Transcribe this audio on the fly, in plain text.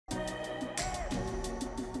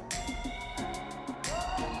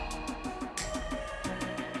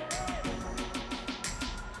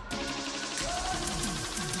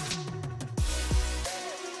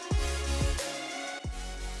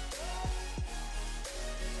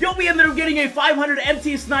know we ended up getting a 500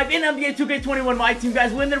 MT Snipe in NBA 2K21 Myteam,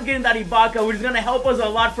 guys. We ended up getting that Ibaka, which is going to help us a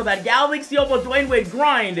lot for that Galaxy Opal Dwayne Wade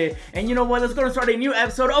grind. And you know what? Let's go and start a new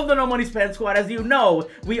episode of the No Money Spend Squad. As you know,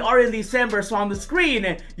 we are in December, so on the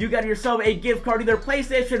screen, you got yourself a gift card, either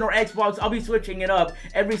PlayStation or Xbox. I'll be switching it up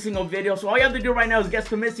every single video. So all you have to do right now is guess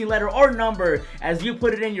the missing letter or number as you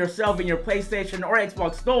put it in yourself in your PlayStation or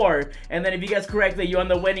Xbox store. And then if you guess correctly, you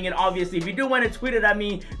end up winning it. Obviously, if you do win it, tweet it at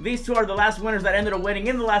me. These two are the last winners that ended up winning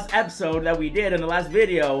in the last episode that we did in the last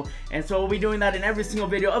video. And so we'll be doing that in every single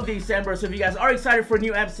video of December. So if you guys are excited for a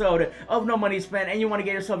new episode of No Money Spent and you want to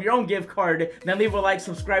get yourself your own gift card, then leave a like,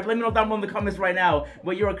 subscribe. Let me know down below in the comments right now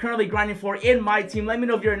what you are currently grinding for in Myteam. Let me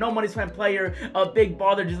know if you're a No Money Spent player, a big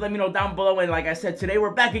baller. Just let me know down below. And like I said, today we're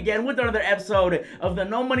back again with another episode of the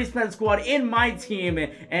No Money Spent Squad in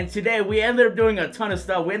Myteam. And today we ended up doing a ton of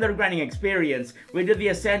stuff. We ended up grinding experience. We did the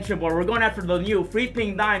ascension board. We're going after the new free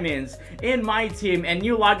pink diamonds in Myteam and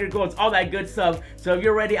new locker codes, all that good stuff. So if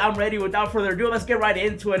you're ready, I'm ready. Without further ado, let's get right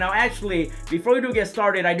into it. Now actually, before we do get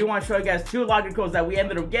started, I do want to show you guys two locker codes that we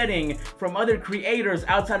ended up getting from other creators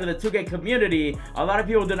outside of the 2K community. A lot of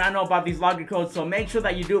people do not know about these locker codes, so make sure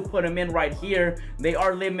that you do put them in right here. They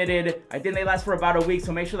are limited. I think they last for about a week,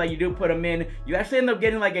 so make sure that you do put them in. You actually end up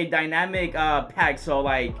getting like a dynamic pack, so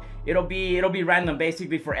like it'll be random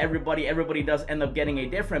basically for everybody. Everybody does end up getting a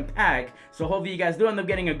different pack, so hopefully you guys do end up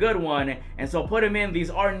getting a good one. And so put them in.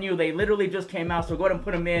 These are new. They literally just came out, so go ahead and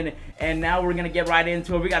put them in. And now we're gonna get right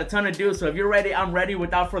into it. We got a ton to do, so if you're ready, I'm ready.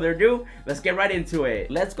 Without further ado, let's get right into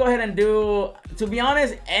it. Let's go ahead and do, to be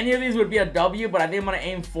honest, any of these would be a W, but I think I'm gonna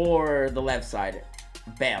aim for the left side.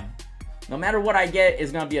 Bam. No matter what I get,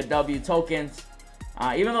 it's gonna be a W. Tokens.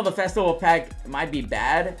 Even though the festival pack might be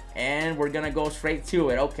bad, and we're gonna go straight to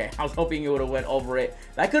it. Okay, I was hoping you would have went over it.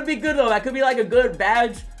 That could be good though. That could be like a good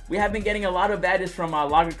badge. We have been getting a lot of badges from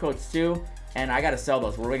locker codes too, and I gotta sell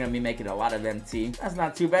those. We're gonna be making a lot of MT. That's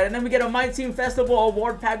not too bad. And then we get a Myteam Festival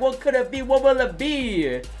award pack. What could it be? What will it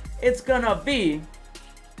be? It's gonna be,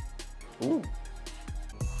 ooh.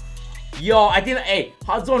 Yo, I think, hey,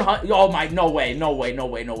 Hot Zone, oh my, no way.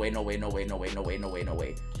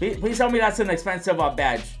 Please tell me that's an expensive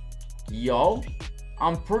badge. Yo,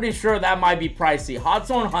 I'm pretty sure that might be pricey. Hot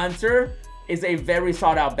Zone Hunter is a very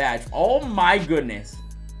sought out badge. Oh my goodness.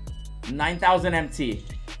 9,000 MT.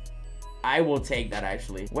 I will take that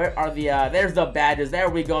actually. Where are the, there's the badges.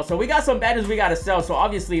 There we go. So we got some badges we gotta sell. So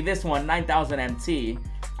obviously this one, 9,000 MT.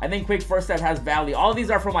 I think quick first step has value. All of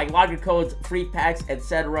these are from like locker codes, free packs,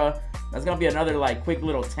 etc. That's gonna be another like quick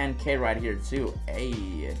little 10K right here too.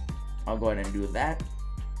 Hey, I'll go ahead and do that.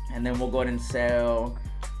 And then we'll go ahead and sell.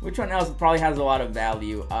 Which one else probably has a lot of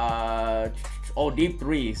value? Oh, deep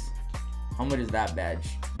threes. How much is that badge?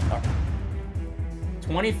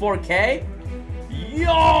 24K?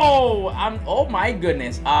 Yo! Oh my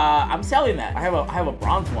goodness. I'm selling that. I have a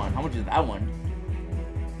bronze one. How much is that one?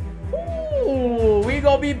 Ooh, we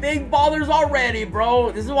gonna be big ballers already,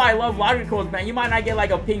 bro. This is why I love locker codes, man. You might not get like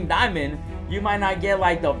a pink diamond. You might not get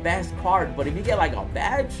like the best card, but if you get like a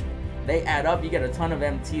badge, they add up. You get a ton of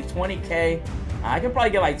MT. 20K. I can probably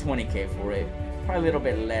get like 20K for it. Probably a little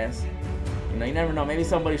bit less. You know, you never know. Maybe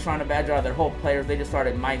somebody's trying to badge out their whole players. They just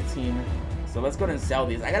started Myteam. So let's go ahead and sell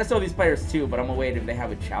these. I gotta sell these players too, but I'm gonna wait if they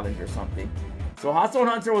have a challenge or something. So Hot Zone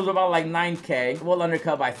Hunter was about like 9K. We'll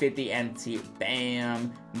undercut by 50 MT.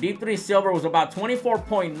 Bam. Deep 3 Silver was about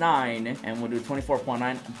 24.9. And we'll do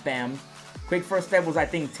 24.9. Bam. Quick first step was I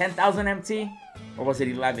think 10,000 MT. Or was it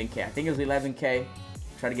 11K? I think it was 11K.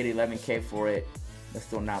 Try to get 11K for it. That's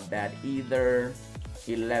still not bad either.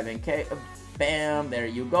 11K. Bam. There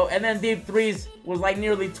you go. And then Deep 3s was like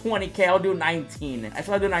nearly 20K. I'll do 19.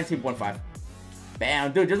 Actually, I'll do 19.5.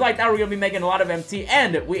 Bam, dude, just like that, we're gonna be making a lot of MT,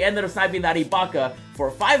 and we ended up sniping that Ibaka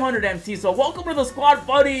for 500 MT, so welcome to the squad,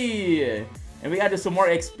 buddy! And we gotta do some more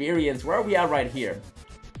experience. Where are we at right here?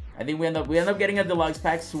 I think we end up getting a deluxe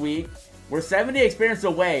pack, sweet. We're 70 experience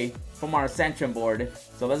away from our ascension board,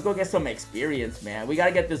 so let's go get some experience, man. We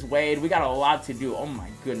gotta get this Wade. We got a lot to do. Oh my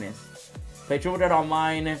goodness. Play Triple Threat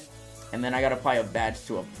Online, and then I gotta apply a badge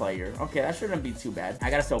to a player. Okay, that shouldn't be too bad.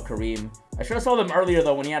 I gotta sell Kareem. I should have sold him earlier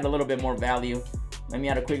though when he had a little bit more value. Let me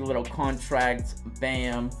add a quick little contract.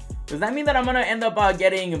 Bam. Does that mean that I'm gonna end up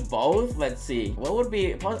getting both? Let's see. What would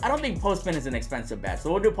be? I don't think post spin is an expensive badge, so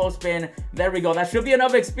we'll do post spin. There we go. That should be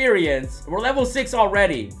enough experience. We're level 6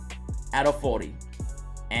 already out of 40,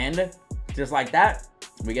 and just like that,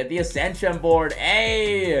 we get the ascension board.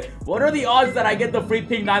 Hey, what are the odds that I get the free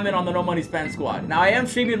pink diamond on the No Money Spend Squad? Now I am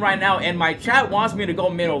streaming right now, and my chat wants me to go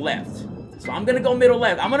middle left, so I'm gonna go middle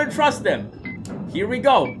left. I'm gonna trust them. Here we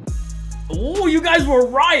go. Oh, you guys were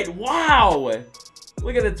right. Wow.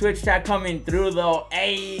 Look at the Twitch chat coming through though.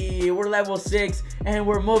 Hey, we're level 6 and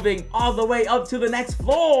we're moving all the way up to the next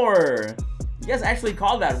floor. You guys actually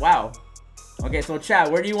called that. Wow. Okay, so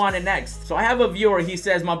chat, where do you want it next? So I have a viewer. He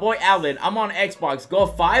says, my boy Alan, I'm on Xbox. Go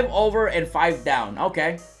 5 over and 5 down.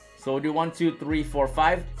 Okay. So we'll do 1, 2, 3, 4,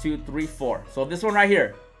 5, 2, 3, 4. So this one right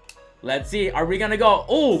here. Let's see. Are we gonna go?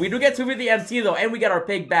 Oh, we do get 250 MT though, and we get our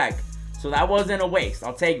pig back. So that wasn't a waste.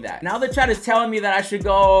 I'll take that. Now the chat is telling me that I should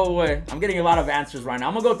go... I'm getting a lot of answers right now.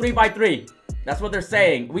 I'm gonna go 3 by 3. That's what they're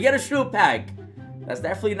saying. We get a shoot pack. That's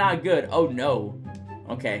definitely not good. Oh, no.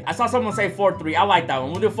 Okay. I saw someone say 4-3. I like that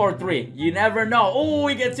one. We'll do 4-3. You never know. Oh,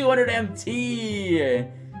 we get 200 MT.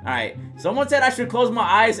 Alright. Someone said I should close my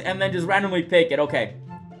eyes and then just randomly pick it. Okay.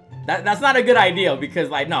 That's not a good idea because,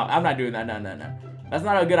 like, no. I'm not doing that. No. That's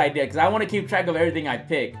not a good idea because I want to keep track of everything I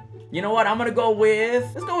pick. You know what? I'm gonna go with...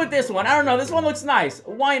 Let's go with this one. I don't know. This one looks nice.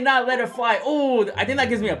 Why not let it fly? Oh, I think that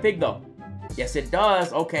gives me a pig, though. Yes, it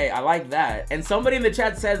does. Okay, I like that. And somebody in the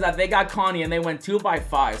chat says that they got Connie and they went 2 by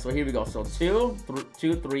 5. So here we go. So 2,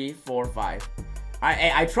 3, 4, 5.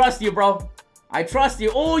 I trust you, bro. I trust you.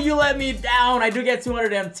 Oh, you let me down. I do get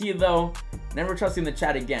 200 MT, though. Never trusting the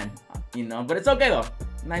chat again. You know, but it's okay, though.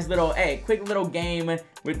 Nice little, hey, quick little game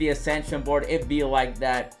with the Ascension board. It be like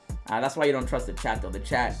that. That's why you don't trust the chat, though. The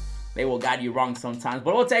chat... They will guide you wrong sometimes.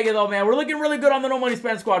 But we'll take it, though, man. We're looking really good on the No Money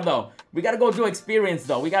Spend squad, though. We got to go do experience,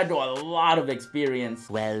 though. We got to do a lot of experience.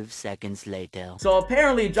 12 seconds later. So,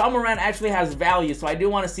 apparently, John Moran actually has value. So, I do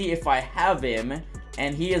want to see if I have him.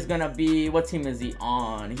 And he is going to be... What team is he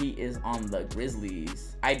on? He is on the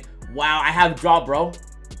Grizzlies. Wow, I have Draw, bro.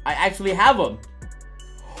 I actually have him.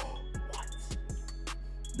 What?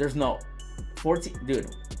 There's no... 14...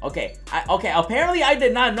 Dude... Okay, okay, apparently I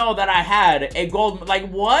did not know that I had a gold, like,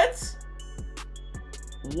 what?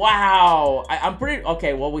 Wow, I'm pretty,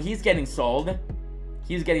 okay, well, he's getting sold.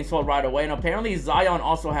 He's getting sold right away, and apparently Zion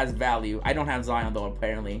also has value. I don't have Zion, though,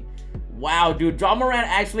 apparently. Wow, dude, John Moran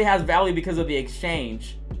actually has value because of the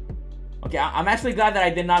exchange. Okay, I'm actually glad that I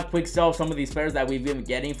did not quick sell some of these players that we've been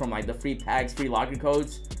getting from, like, the free packs, free locker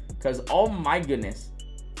codes, because, oh my goodness.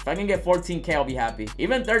 If I can get 14K, I'll be happy.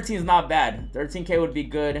 Even 13 is not bad. 13K would be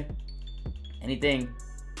good. Anything.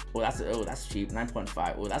 Oh, that's cheap.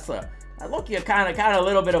 9.5. Oh, that's a look-y kind of a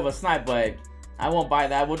little bit of a snipe, but I won't buy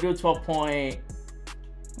that. We'll do 12.5.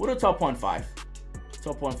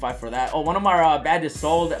 12.5 for that. Oh, one of our badges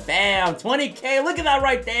sold. Bam, 20K. Look at that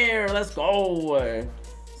right there. Let's go.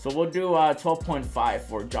 So we'll do 12.5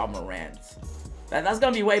 for John Morant. That's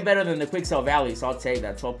gonna be way better than the quick sell value, so I'll take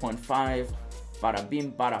that. 12.5. Bada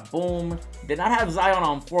bing, bada boom. Did not have Zion,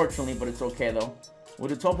 unfortunately, but it's okay, though. We'll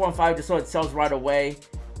do 12.5 just so it sells right away.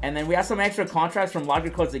 And then we have some extra contracts from locker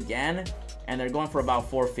codes again. And they're going for about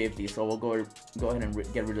 450. So we'll go ahead and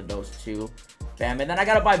get rid of those two. Bam. And then I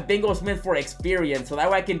got to buy Bingo Smith for experience. So that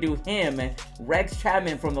way I can do him, Rex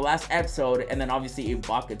Chapman from the last episode. And then obviously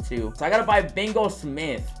Ibaka too. So I got to buy Bingo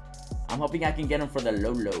Smith. I'm hoping I can get him for the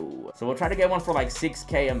low. So we'll try to get one for like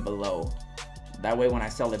 6K and below. That way, when I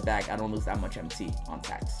sell it back, I don't lose that much MT on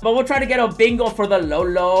tax. But we'll try to get a bingo for the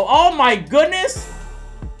low. Oh my goodness!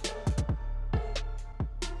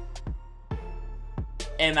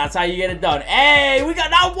 And that's how you get it done. Hey, we got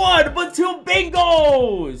not one, but 2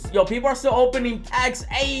 bingos! Yo, people are still opening packs.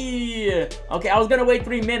 Hey! Okay, I was gonna wait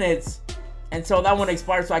 3 minutes until that one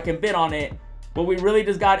expires so I can bid on it. But we really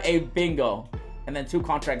just got a bingo. And then 2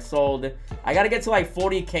 contracts sold. I gotta get to like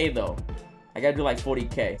 40K though. I gotta do like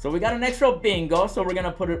 40K. So we got an extra bingo. So we're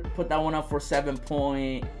gonna put that one up for 7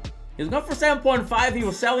 point. He was going for 7.5. He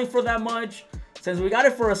was selling for that much. Since we got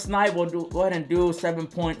it for a snipe, we'll go ahead and do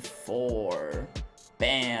 7.4.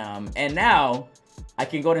 Bam. And now I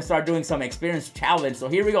can go ahead and start doing some experience challenge. So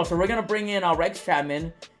here we go. So we're gonna bring in Rex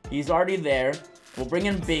Chapman. He's already there. We'll bring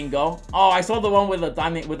in bingo. Oh, I sold the one with a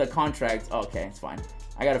diamond with a contract. Okay, it's fine.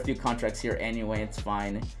 I got a few contracts here anyway. It's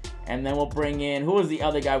fine. And then we'll bring in, who is the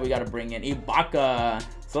other guy we got to bring in? Ibaka.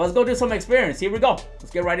 So let's go do some experience. Here we go.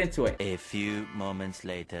 Let's get right into it. A few moments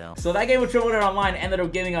later. So that game with Triple Dare Online ended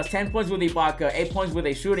up giving us 10 points with Ibaka, 8 points with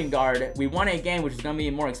a shooting guard. We won a game, which is going to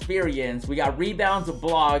be more experience. We got rebounds,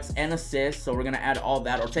 blocks, and assists. So we're going to add all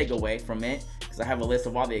that or take away from it because I have a list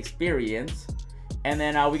of all the experience. And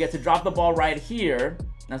then we get to drop the ball right here.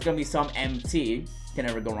 That's going to be some MT. Can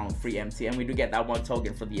never go wrong with free MT. And we do get that 1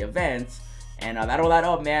 token for the event. And that'll add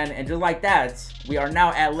up, man. And just like that, we are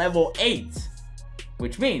now at level 8.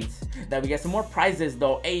 Which means that we get some more prizes,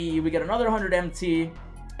 though. Hey, we get another 100 MT.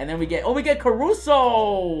 And then we get, oh, we get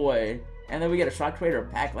Caruso. And then we get a Shot Creator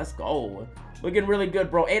pack. Let's go. Looking really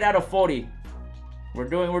good, bro. 8 out of 40. We're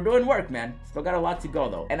doing work, man. Still got a lot to go,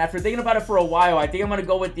 though. And after thinking about it for a while, I think I'm gonna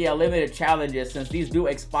go with the limited challenges, since these do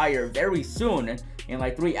expire very soon, in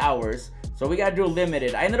like 3 hours. So we gotta do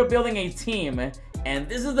limited. I ended up building a team, and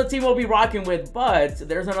this is the team we'll be rocking with, but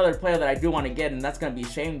there's another player that I do want to get, and that's gonna be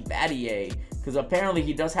Shane Battier, because apparently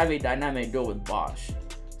he does have a dynamic duo with Bosch.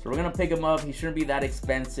 So we're gonna pick him up. He shouldn't be that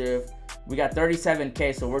expensive. We got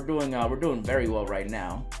 37K, so we're doing very well right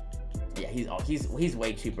now. Yeah, he's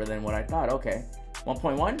way cheaper than what I thought. Okay.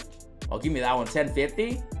 1.1. Oh, give me that one.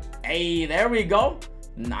 1050. Hey, there we go.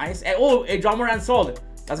 Nice. Hey, oh, hey, John Moran sold.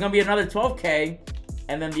 That's gonna be another 12K,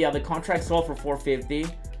 and then the contract sold for 450,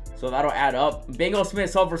 so that'll add up. Bingo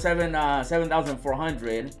Smith sold for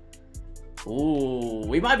 7,400. Ooh,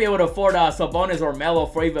 we might be able to afford Sabonis or Melo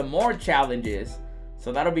for even more challenges,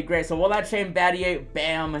 so that'll be great. So we'll let Shane Battier,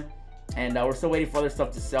 bam, and we're still waiting for other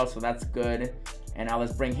stuff to sell, so that's good. And now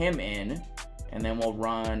let's bring him in. And then we'll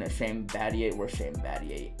run Shane Battier. Where's Shane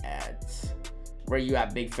Battier at? Where you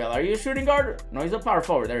at, big fella? Are you a shooting guard? No, he's a power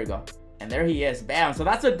forward. There you go. And there he is. Bam. So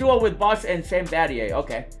that's a duo with Bosch and Shane Battier.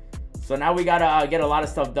 Okay. So now we gotta get a lot of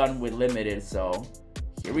stuff done with limited. So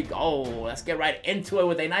here we go. Let's get right into it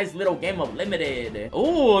with a nice little game of limited.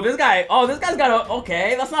 Ooh, this guy. Oh, this guy's got a...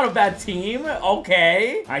 Okay, that's not a bad team.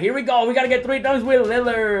 Okay. All right, here we go. We gotta get 3 dunks with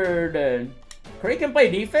Lillard. Curry can play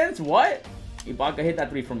defense? What? Ibaka, hit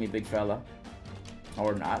that 3 for me, big fella.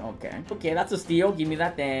 Or not. Okay. Okay, that's a steal. Give me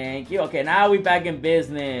that. Thank you. Okay, now we back in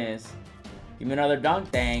business. Give me another dunk.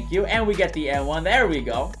 Thank you. And we get the N1. There we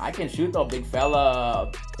go. I can shoot though, big fella.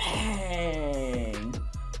 Bang.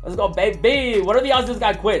 Let's go, baby. What are the odds this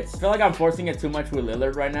guy quits? I feel like I'm forcing it too much with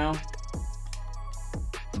Lillard right now.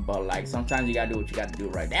 But like, sometimes you gotta do what you gotta do,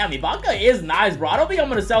 right? Damn, Ibaka is nice, bro. I don't think I'm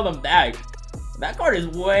gonna sell them back. That card is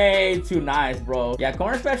way too nice, bro. Yeah,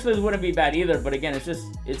 corner specialist wouldn't be bad either. But again,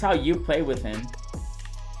 it's how you play with him.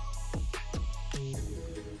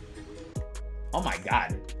 Oh my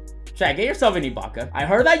god. Chat, get yourself an Ibaka. I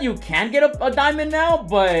heard that you can get a diamond now,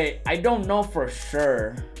 but I don't know for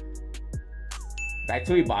sure. Back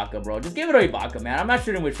to Ibaka, bro. Just give it to Ibaka, man. I'm not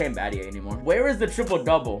shooting with Shane Battier anymore. Where is the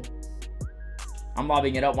triple-double? I'm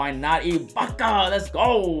lobbing it up. Why not Ibaka? Let's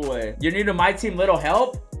go. You need a Myteam little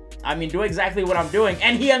help? I mean, do exactly what I'm doing.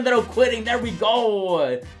 And he ended up quitting. There we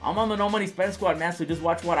go. I'm on the No Money Spend squad, man. So just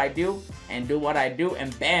watch what I do and do what I do,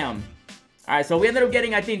 and bam. All right, so we ended up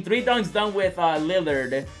getting, I think, 3 dunks done with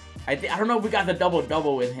Lillard. I don't know if we got the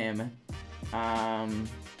double-double with him. All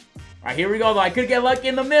right, here we go, though. I could get lucky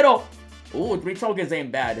in the middle. Ooh, 3 tokens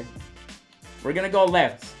ain't bad. We're going to go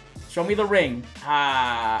left. Show me the ring.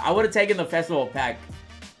 I would have taken the festival pack,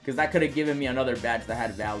 because that could have given me another badge that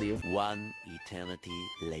had value. 1 eternity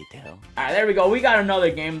later. All right, there we go. We got another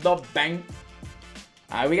game, though. Bang.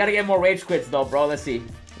 All right, we got to get more rage quits, though, bro. Let's see.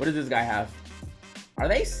 What does this guy have? Are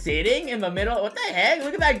they sitting in the middle? What the heck?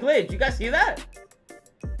 Look at that glitch. You guys see that?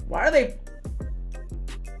 Why are they...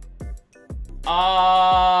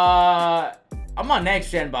 I'm on next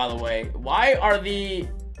gen, by the way. Why are the...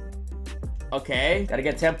 Okay. Gotta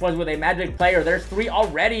get 10 points with a magic player. There's 3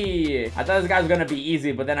 already. I thought this guy was gonna be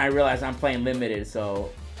easy, but then I realized I'm playing limited, so...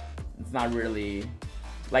 It's not really...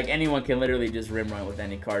 Like, anyone can literally just rim run with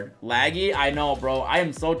any card. Laggy? I know, bro. I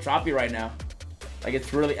am so choppy right now. Like,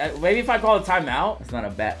 it's really... maybe if I call a timeout, it's not a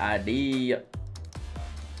bad idea.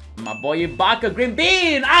 My boy Ibaka, Green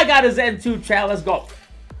Bean! I got his N2, chat. Let's go.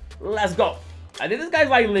 Let's go. I think this guy's,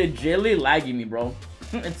 like, legitly lagging me, bro.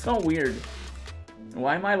 It's so weird.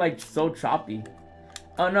 Why am I, like, so choppy?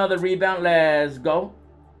 Another rebound. Let's go.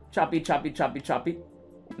 Choppy, choppy, choppy, choppy.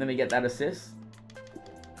 Let me get that assist.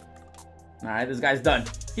 All right, this guy's done.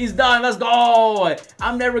 He's done. Let's go.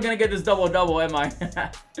 I'm never going to get this double-double, am I?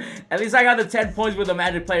 At least I got the 10 points with the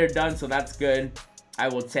magic player done, so that's good. I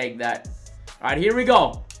will take that. All right, here we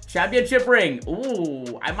go. Championship ring.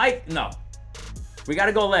 Ooh, I might... No. We got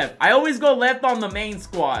to go left. I always go left on the main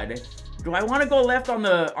squad. Do I want to go left on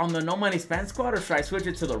the No Money Spend squad, or should I switch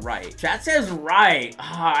it to the right? Chat says right.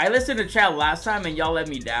 I listened to chat last time, and y'all let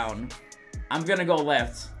me down. I'm going to go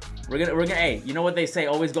left. We're gonna... Hey, you know what they say?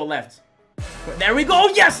 Always go left. There we go.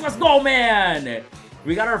 Yes, let's go, man.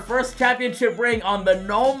 We got our first championship ring on the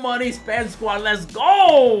No Money Spend squad. Let's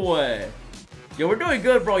go. Yo, we're doing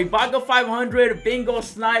good, bro. Ibaka 500, bingo,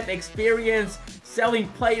 snipe, experience, selling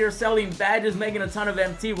players, selling badges, making a ton of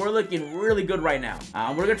MT. We're looking really good right now.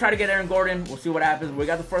 We're gonna try to get Aaron Gordon. We'll see what happens. We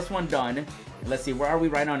got the first one done. Let's see, where are we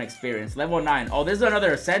right now on experience? Level 9. Oh, this is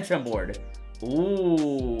another ascension board.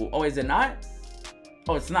 Ooh. Oh, is it not?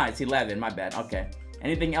 Oh, it's not. It's 11. My bad. Okay.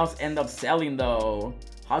 Anything else end up selling, though?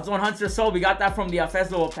 Hot Zone Hunter sold. We got that from the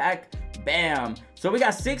festival pack. Bam. So we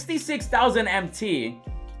got 66,000 MT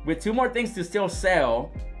with 2 more things to still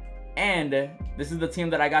sell. And this is the team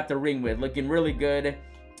that I got the ring with, looking really good.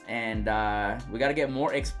 And we got to get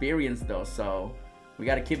more experience though, so we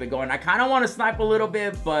got to keep it going. I kind of want to snipe a little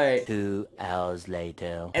bit, but 2 hours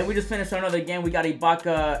later. And we just finished another game. We got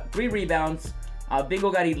Ibaka 3 rebounds, Bingo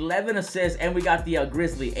got 11 assists, and we got the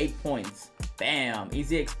Grizzly 8 points. Bam,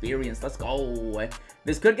 easy experience. Let's go.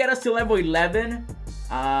 This could get us to level 11,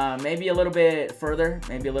 maybe a little bit further,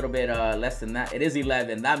 maybe a little bit less than that. It is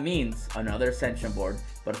 11. That means another ascension board.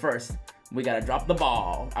 But first, we gotta drop the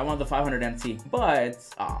ball. I want the 500 MT, but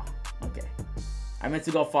okay. I meant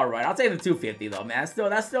to go far right. I'll take the 250 though, man.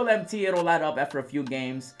 That's still MT. It'll add up after a few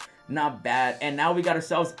games. Not bad. And now we got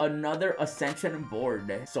ourselves another ascension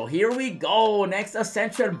board. So here we go. Next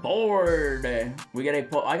ascension board. We get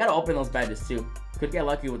a I gotta open those badges too. Could get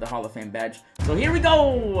lucky with the Hall of Fame badge. So here we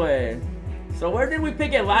go. So where did we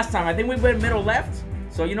pick it last time? I think we went middle left.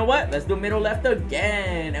 So you know what? Let's do middle left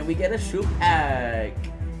again. And we get a shoe pack.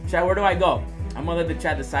 Chat, where do I go? I'm gonna let the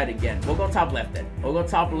chat decide again. We'll go top left then. We'll go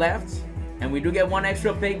top left. And we do get one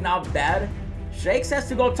extra pick. Not bad. Shake says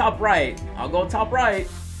to go top right. I'll go top right.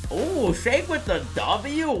 Oh, Shake with the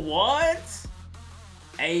W? What?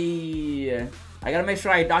 Hey, I gotta make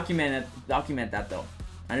sure I document that though.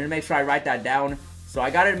 I need to make sure I write that down. So I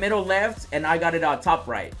got it middle left, and I got it top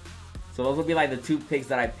right. So those will be like the 2 picks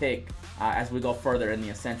that I pick as we go further in the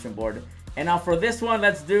ascension board. And now for this one,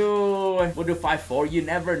 we'll do 5-4. You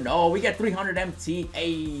never know. We get 300 MT.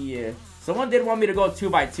 Hey, someone did want me to go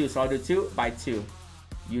 2x2, so I'll do 2x2.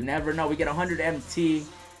 You never know. We get 100 MT.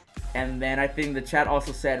 And then I think the chat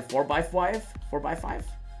also said 4x5? 4x5?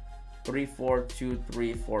 3, 4, 2,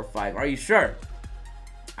 3, 4, 5. Are you sure?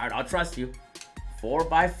 Alright, I'll trust you.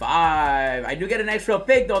 4x5. I do get an extra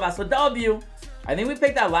pick though. That's a W. I think we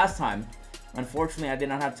picked that last time. Unfortunately, I did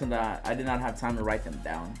not have time to write them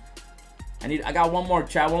down. I got one more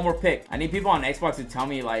chat, one more pick. I need people on Xbox to tell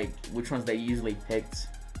me like which ones they usually picked.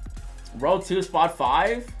 Row 2, spot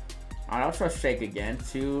 5. Alright, I'll trust Shake again.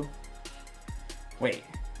 2. Wait.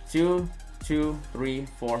 2, 2, 3,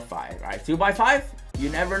 4, 5. All right, 2x5. You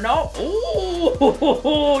never know.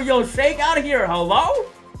 Ooh, yo, Shake out of here. Hello?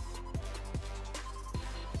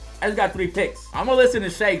 I just got 3 picks. I'm gonna listen to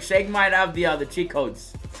Shake. Shake might have the cheat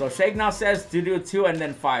codes. So Shake now says to do 2 and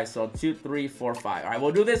then 5. So 2, 3, 4, 5. All right,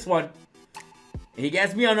 we'll do this one. He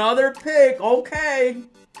gets me another pick. Okay.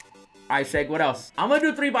 All right, Shake. What else? I'm gonna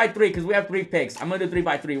do 3x3 because we have 3 picks. I'm gonna do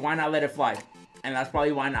 3x3. Why not let it fly? And that's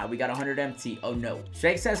probably why not. We got 100 MT. Oh, no.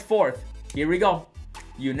 Shake says 4th. Here we go.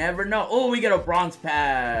 You never know. Oh, we get a bronze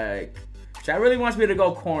pack. Chat really wants me to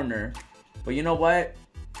go corner. But you know what?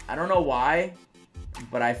 I don't know why.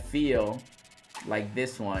 But I feel like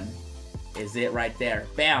this one is it right there.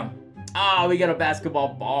 Bam. Ah, we get a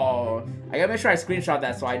basketball ball. I gotta make sure I screenshot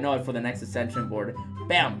that so I know it for the next ascension board.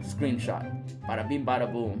 Bam. Screenshot. Bada bing,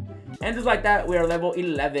 bada boom. And just like that, we are level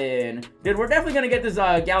 11. Dude, we're definitely going to get this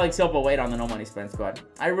Galaxy Opal weight on the No Money Spent squad.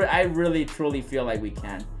 I really, truly feel like we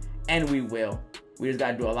can. And we will. We just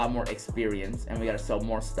got to do a lot more experience. And we got to sell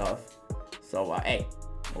more stuff. So, hey,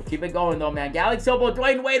 we'll keep it going though, man. Galaxy Opal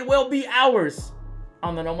Dwayne Wade will be ours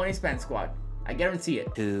on the No Money Spent squad. I guarantee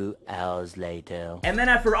it. 2 hours later. And then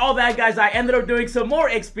after all that, guys, I ended up doing some more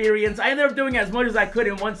experience. I ended up doing as much as I could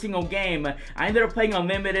in one single game. I ended up playing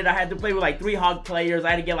unlimited. I had to play with like 3 hog players.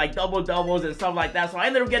 I had to get like doubles and stuff like that. So I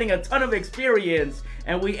ended up getting a ton of experience.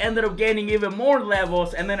 And we ended up gaining even more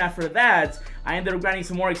levels. And then after that, I ended up grinding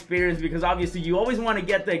some more experience because obviously you always want to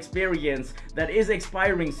get the experience that is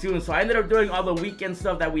expiring soon. So I ended up doing all the weekend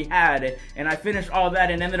stuff that we had. And I finished all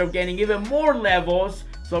that and ended up gaining even more levels.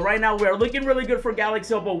 So right now we're looking really good for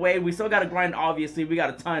Galaxy Opal Wade. We still got to grind, obviously. We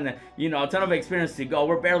got a ton of experience to go.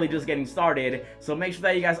 We're barely just getting started. So make sure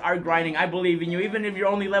that you guys are grinding. I believe in you. Even if you're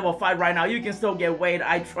only level 5 right now, you can still get Wade.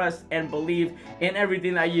 I trust and believe in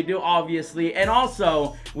everything that you do, obviously. And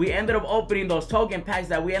also, we ended up opening those token packs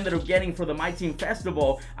that we ended up getting for the Myteam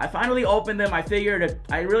Festival. I finally opened them. I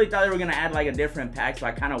really thought they were going to add like a different pack, so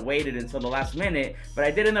I kind of waited until the last minute. But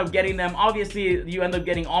I did end up getting them. Obviously, you end up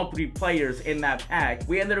getting all 3 players in that pack.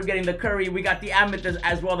 We ended up getting the Curry. We got the Amethyst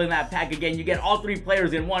as well in that pack. Again, you get all 3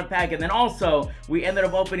 players in one pack. And then also, we ended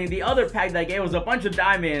up opening the other pack that gave us a bunch of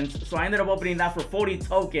diamonds. So I ended up opening that for 40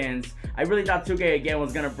 tokens. I really thought 2K again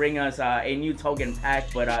was going to bring us a new token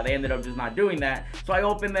pack, but they ended up just not doing that. So I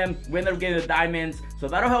opened them. We ended up getting the diamonds. So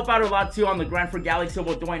that'll help out a lot too on the grind for Galaxy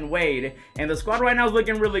with Dwyane Wade. And the squad right now is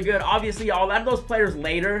looking really good. Obviously, I'll add those players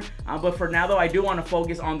later, but for now though, I do want to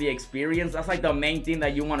focus on the experience. That's like the main thing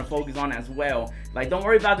that you want to focus on as well. Like, don't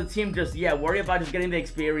worry about the team just yet. Worry about just getting the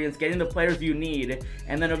experience, getting the players you need,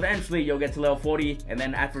 and then eventually you'll get to level 40, and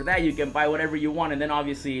then after that you can buy whatever you want, and then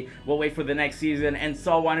obviously we'll wait for the next season and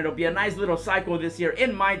so on. It'll be a nice little cycle this year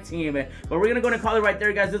in my team. But we're gonna go and call it right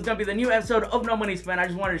there, guys. This is gonna be the new episode of No Money Spent. I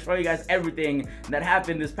just wanted to show you guys everything that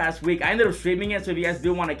happened this past week. I ended up streaming it, so if you guys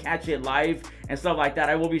do want to catch it live and stuff like that,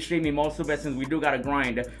 I will be streaming most of it, since we do gotta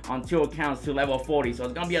grind on 2 accounts to level 40. So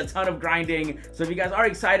it's gonna be a ton of grinding. So if you guys are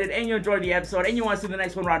excited and you enjoyed the episode and you want to see the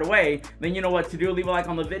next one right away, then you know what to do. Leave a like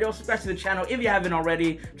on the video, subscribe to the channel if you haven't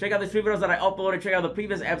already. Check out the 3 videos that I uploaded. Check out the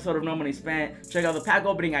previous episode of No Money Spent. Check out the pack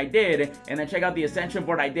opening I did, and then check out the ascension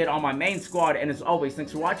board I did on my main squad. And as always,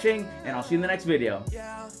 thanks for watching, and I'll see you in the next video.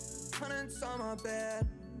 Yeah, hundreds on my bed,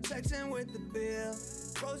 flexing with the bill.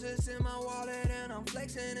 Roses in my wallet and I'm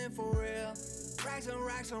flexing it for real. Racks and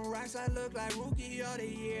racks and racks, I look like rookie of the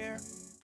year.